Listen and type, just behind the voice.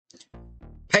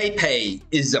Peipei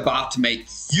is about to make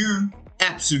you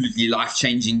absolutely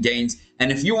life-changing gains.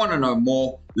 And if you want to know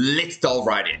more, let's delve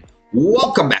right in.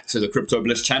 Welcome back to the Crypto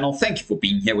Bliss channel. Thank you for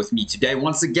being here with me today.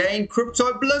 Once again,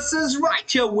 Crypto Bliss is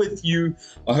right here with you.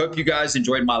 I hope you guys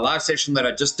enjoyed my live session that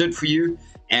I just did for you.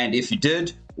 And if you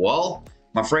did, well,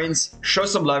 my friends, show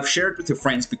some love, share it with your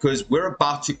friends, because we're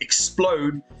about to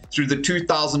explode through the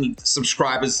 2,000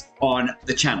 subscribers on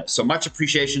the channel. So much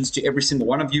appreciations to every single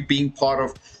one of you being part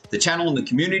of the channel and the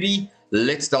community.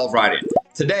 Let's delve right in.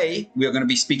 Today, we are going to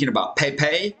be speaking about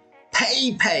Peipei.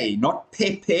 Peipei, not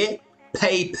Pepe,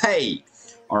 Peipei.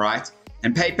 All right.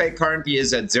 And Peipei currently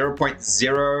is at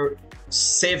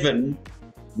 0.07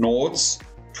 Nords,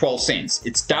 12 cents.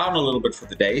 It's down a little bit for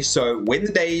the day. So when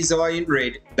the days are in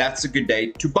red, that's a good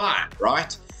day to buy,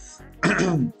 right?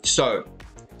 So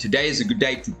today is a good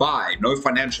day to buy. No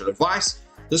financial advice.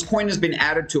 This coin has been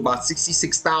added to about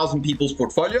 66,000 people's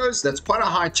portfolios. That's quite a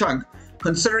high chunk,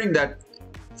 considering that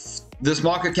this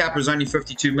market cap is only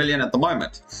 52 million at the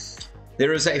moment.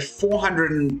 There is a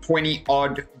 420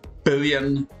 odd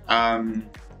billion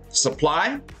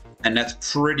supply, and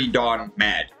that's pretty darn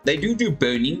mad. They do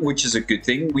burning, which is a good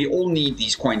thing. We all need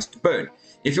these coins to burn.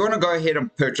 If you want to go ahead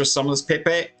and purchase some of this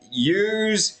Peipei,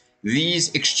 use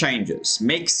these exchanges.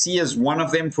 MEXC is one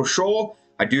of them for sure.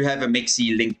 I do have a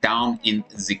MEXC link down in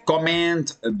the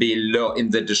comment below,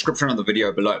 in the description of the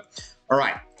video below. All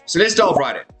right, so let's delve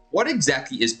right in. What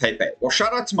exactly is Peipei? Well,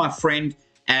 shout out to my friend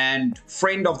and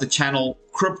friend of the channel,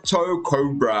 Crypto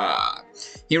Cobra.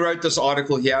 He wrote this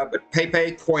article here, but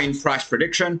Peipei coin price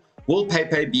prediction. Will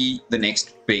Peipei be the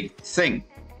next big thing?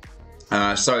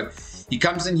 So he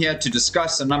comes in here to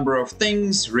discuss a number of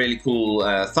things. Really cool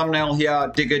thumbnail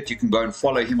here. Dig it. You can go and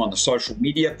follow him on the social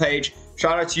media page.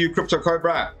 Shout out to you, Crypto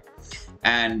Cobra.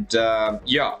 And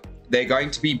yeah, they're going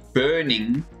to be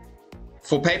burning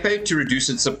for Peipei to reduce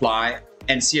its supply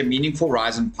and see a meaningful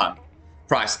rise in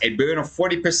price. A burn of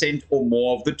 40% or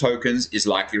more of the tokens is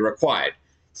likely required.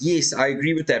 Yes, I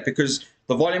agree with that, because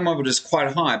the volume of it is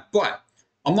quite high. But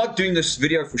I'm not doing this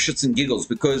video for shits and giggles,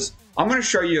 because I'm going to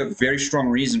show you a very strong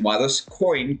reason why this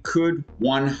coin could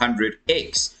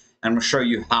 100x. And I'm going to show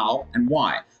you how and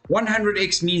why.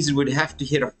 100x means it would have to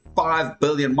hit a 5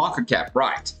 billion market cap,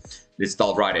 right? Let's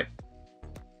delve right in.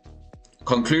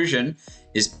 Conclusion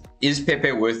is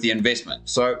Peipei worth the investment?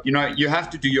 So, you know, you have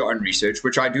to do your own research,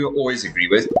 which I do always agree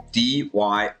with.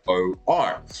 DYOR.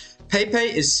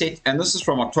 Peipei is set, and this is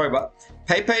from October,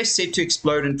 Peipei is set to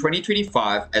explode in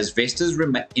 2025 as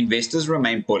investors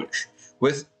remain bullish,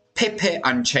 with Peipei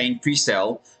Unchained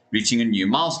pre-sale reaching a new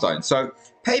milestone. So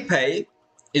Peipei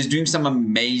is doing some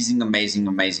amazing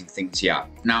things here.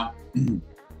 Now,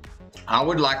 I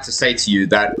would like to say to you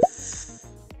that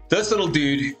this little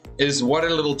dude is what a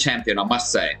little champion, I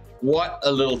must say. What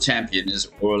a little champion is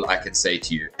all I can say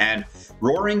to you. And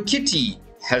Roaring Kitty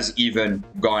has even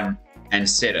gone and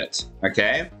said it,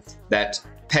 okay? That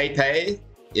Peipei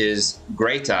is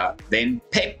greater than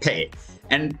Peipei.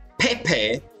 And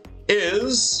Peipei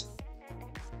is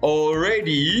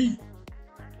already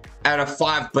at a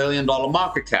 $5 billion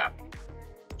market cap.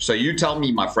 So you tell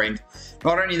me, my friend.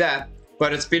 Not only that,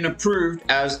 but it's been approved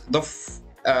as the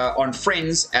on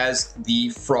Friends as the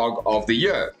Frog of the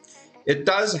Year. It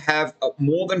does have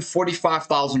more than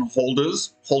 45,000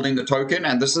 holders holding the token,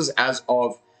 and this is as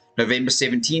of November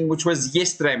 17, which was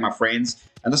yesterday, my friends.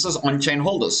 And this is on-chain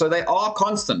holders, so they are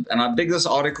constant. And I dig this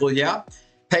article here.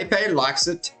 Peipei likes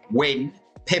it when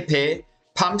Peipei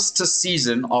pumps to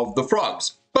season of the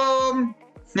frogs. Boom!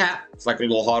 Nah, it's like a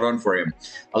little hard-on for him.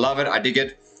 I love it. I dig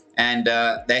it. And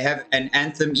they have an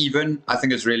anthem even. I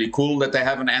think it's really cool that they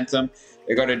have an anthem.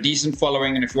 They got a decent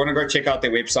following, and if you want to go check out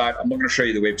their website, I'm not going to show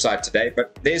you the website today,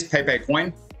 but there's Peipei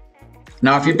coin.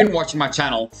 Now, if you've been watching my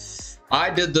channel, I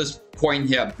did this coin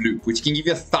here, Bloop, which can give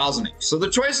you 1,000x. So the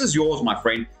choice is yours, my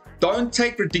friend. Don't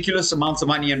take ridiculous amounts of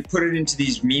money and put it into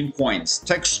these meme coins.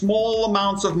 Take small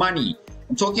amounts of money.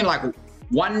 I'm talking like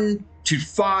 1 to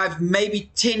 5,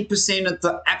 maybe 10% at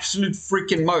the absolute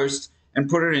freaking most, and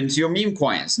put it into your meme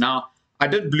coins. Now, I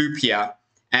did Bloop here,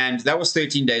 and that was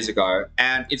 13 days ago,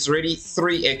 and it's already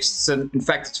 3x, in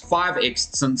fact, it's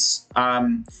 5x since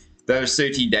those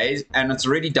 13 days, and it's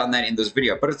already done that in this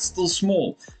video, but it's still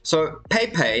small. So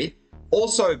Peipei,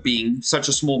 also being such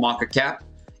a small market cap,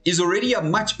 is already a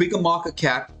much bigger market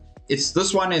cap.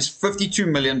 This one is $52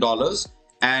 million,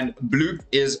 and Bloop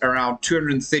is around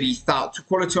 $230,000,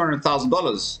 call it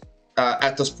 $200,000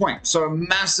 at this point. So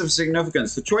massive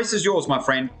significance. The choice is yours, my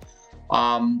friend.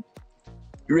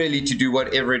 Really to do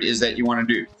whatever it is that you want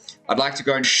to do. I'd like to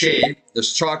go and share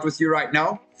this chart with you right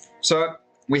now. So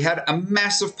we had a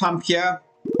massive pump here.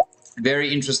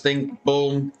 Very interesting.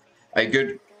 Boom. a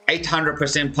good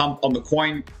 800% pump on the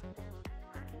coin.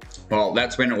 Well,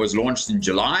 that's when it was launched in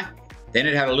July. Then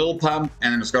it had a little pump,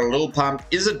 and then it's got a little pump.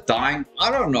 Is it dying?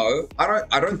 I don't know.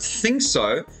 I don't think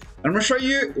so. And I'm gonna show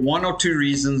you 1 or 2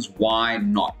 reasons why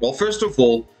not. Well, first of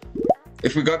all,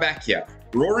 if we go back here,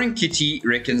 Roaring Kitty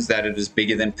reckons that it is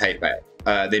bigger than Peipei,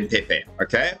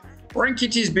 okay? Roaring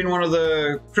Kitty's been one of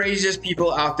the craziest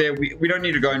people out there. We don't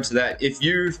need to go into that. If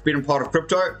you've been a part of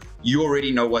crypto, you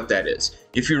already know what that is.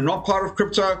 If you're not part of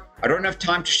crypto, I don't have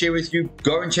time to share with you.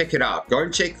 Go and check it out. Go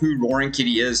and check who Roaring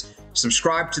Kitty is.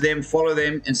 Subscribe to them, follow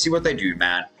them, and see what they do,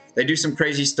 man. They do some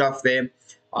crazy stuff there.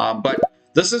 But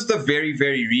this is the very,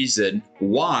 very reason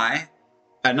why,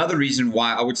 another reason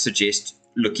why I would suggest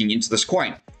looking into this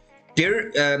coin.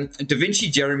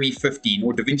 DaVinci Jeremy 15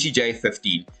 or DaVinci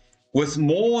J15, with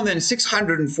more than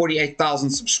 648,000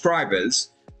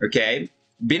 subscribers, okay,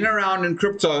 been around in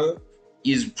crypto,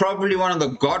 is probably one of the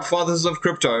godfathers of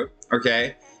crypto,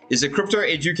 okay, is a crypto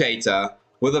educator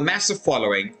with a massive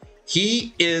following.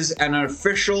 He is an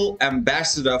official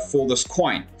ambassador for this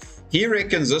coin. He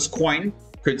reckons this coin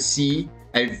could see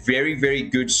a very, very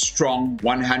good, strong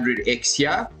 100x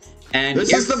here. And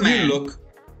this is the man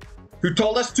who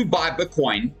told us to buy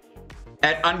Bitcoin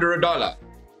at under $1.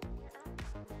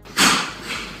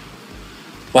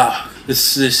 Wow, this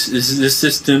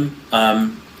system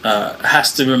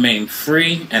has to remain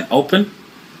free and open.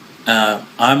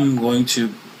 I'm going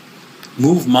to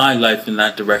move my life in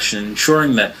that direction,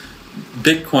 ensuring that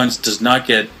Bitcoins does not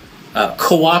get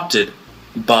co-opted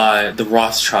by the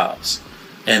Rothschilds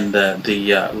and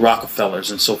the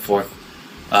Rockefellers and so forth,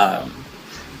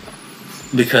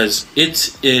 because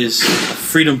it is a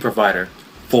freedom provider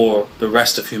for the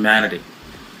rest of humanity,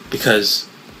 because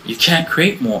you can't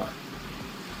create more.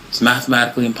 It's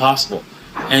mathematically impossible.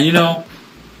 And you know,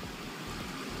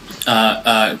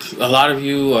 a lot of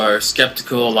you are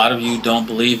skeptical, a lot of you don't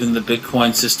believe in the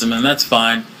Bitcoin system, and that's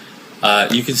fine.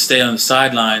 You can stay on the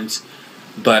sidelines,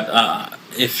 but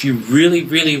if you really,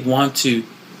 really want to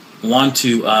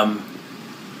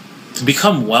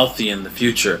become wealthy in the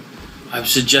future, I would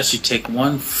suggest you take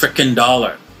 $1 frickin'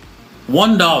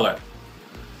 $1,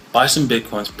 buy some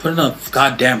Bitcoins, put it in a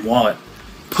goddamn wallet,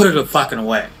 put it fucking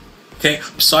away. Okay,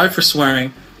 I'm sorry for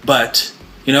swearing, but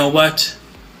you know what?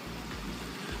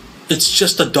 It's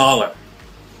just $1.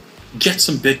 Get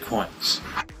some Bitcoins.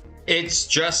 It's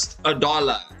just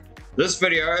 $1. This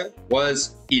video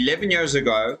was 11 years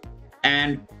ago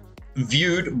and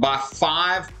viewed by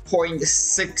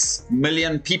 5.6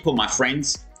 million people, my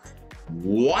friends.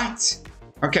 What?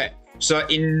 Okay, so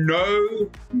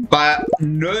by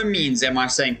no means am I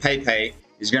saying Peipei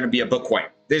is going to be a Bitcoin.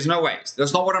 There's no way.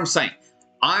 That's not what I'm saying.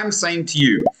 I'm saying to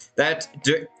you that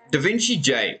DaVinci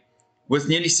J, with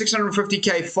nearly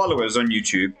 650k followers on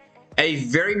YouTube,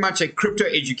 very much a crypto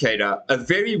educator, a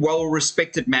very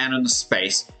well-respected man in the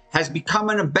space, has become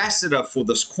an ambassador for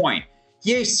this coin.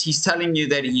 Yes, he's telling you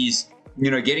that he's,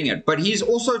 getting it, but he's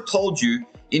also told you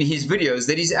in his videos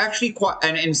that he's actually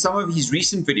and in some of his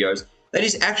recent videos, that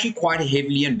he's actually quite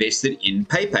heavily invested in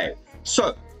Peipei.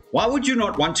 So why would you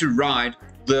not want to ride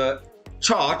the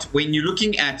chart when you're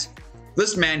looking at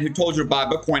this man who told you to buy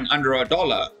Bitcoin under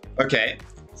 $1, okay,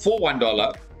 for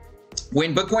 $1,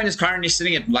 when Bitcoin is currently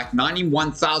sitting at like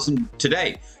 91,000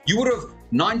 today? You would have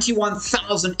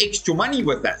 91,000 extra money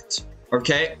with that,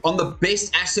 okay, on the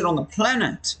best asset on the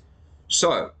planet.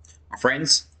 So, my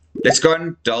friends, let's go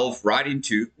and delve right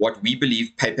into what we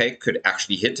believe Peipei could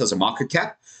actually hit as a market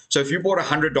cap. So if you bought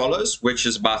 $100, which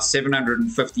is about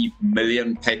 750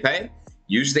 million Peipei,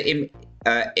 use the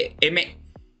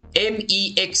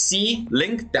MEXC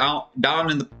link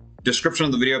down in the description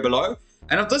of the video below.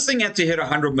 And if this thing had to hit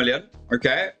 100 million,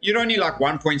 okay, you'd only like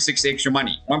 1.6 extra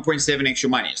money, 1.7 extra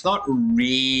money. It's not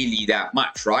really that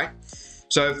much, right?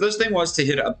 So if this thing was to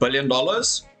hit $1 billion,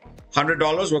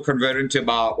 $100 will convert into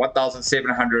about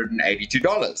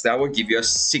 $1,782. That will give you a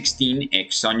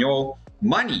 16x on your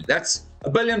money. That's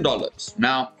 $1 billion.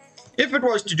 Now, if it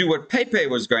was to do what Peipei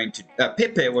was going to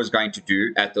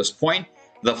do at this point,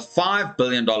 the $5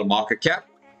 billion market cap,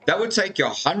 that would take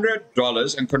your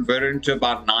 $100 and convert it into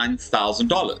about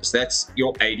 $9,000. That's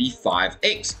your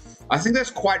 85x. I think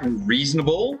that's quite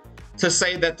reasonable to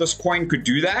say that this coin could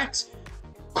do that.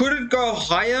 Could it go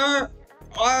higher?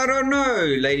 I don't know,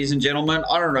 ladies and gentlemen.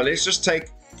 I don't know. Let's just take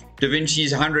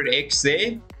DaVinci's 100x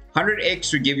there.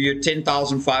 100x would give you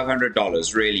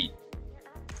 $10,500, really.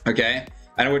 Okay?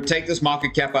 And it would take this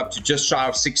market cap up to just shy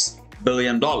of $6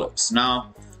 billion.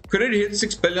 Now, could it hit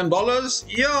 $6 billion?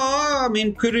 Yeah, I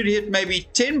mean, could it hit maybe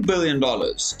 $10 billion?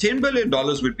 $10 billion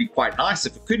would be quite nice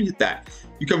if it could hit that.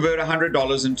 You convert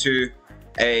 $100 into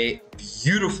a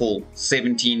beautiful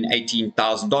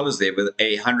 $17,000-$18,000 there with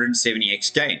a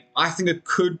 170x gain. I think it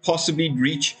could possibly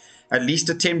reach at least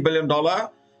a $10 billion.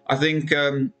 I think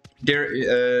Da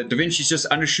Vinci's just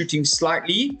undershooting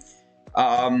slightly.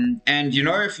 And you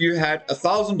know, if you had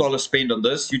 $1,000 spent on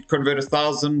this, you'd convert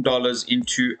 $1,000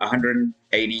 into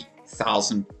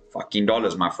 180,000 fucking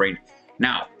dollars, my friend.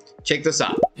 Now, check this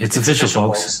out. It's official,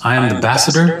 folks. I am the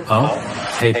ambassador of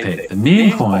Peipei, the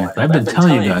meme coin that I've been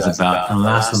telling you guys about in the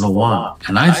last little while.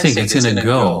 And I think it's going to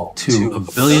go to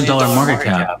 $1 billion market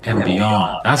cap and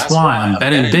beyond. That's why I'm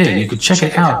betting big. You can check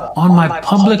it out on my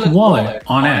public wallet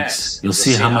on X. You'll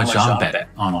see how much I'm betting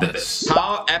on this.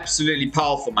 How absolutely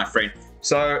powerful, my friend.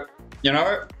 So, you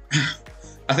know,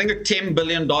 I think a $10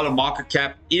 billion market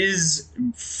cap is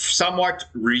somewhat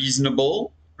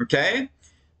reasonable, okay?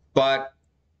 But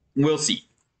we'll see.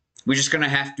 We're just going to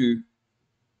have to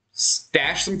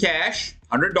stash some cash,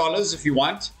 $100 if you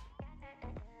want,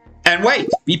 and wait.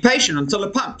 Be patient until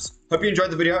it pumps. Hope you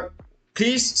enjoyed the video.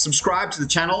 Please subscribe to the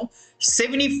channel.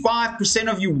 75%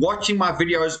 of you watching my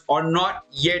videos are not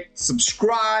yet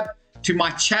subscribed to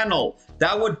my channel.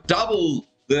 That would double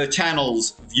the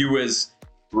channel's viewers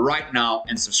right now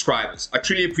and subscribers. I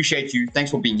truly appreciate you.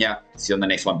 Thanks for being here. See you on the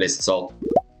next one. Bless the soul.